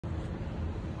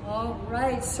All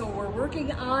right, so we're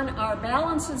working on our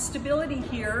balance and stability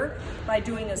here by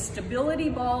doing a stability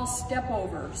ball step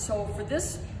over. So for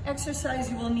this exercise,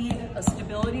 you will need a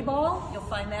stability ball. You'll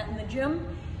find that in the gym,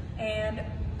 and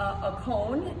a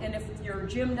cone. And if your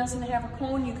gym doesn't have a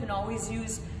cone, you can always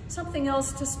use something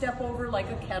else to step over, like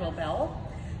a kettlebell.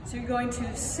 So you're going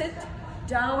to sit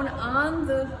down on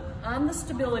the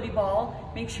stability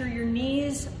ball. Make sure your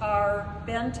knees are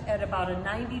bent at about a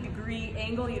 90-degree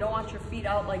angle. You don't want your feet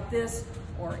out like this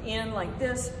or in like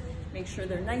this. Make sure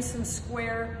they're nice and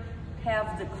square.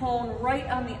 Have the cone right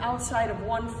on the outside of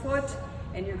one foot,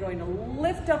 and you're going to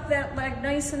lift up that leg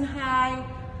nice and high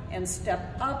and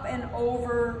step up and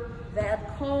over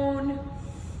that cone,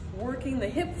 working the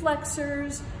hip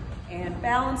flexors and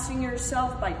balancing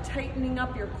yourself by tightening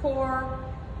up your core.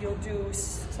 You'll do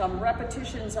some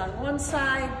repetitions on one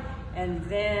side, and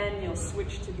then you'll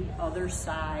switch to the other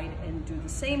side and do the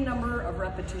same number of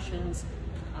repetitions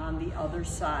on the other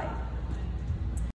side.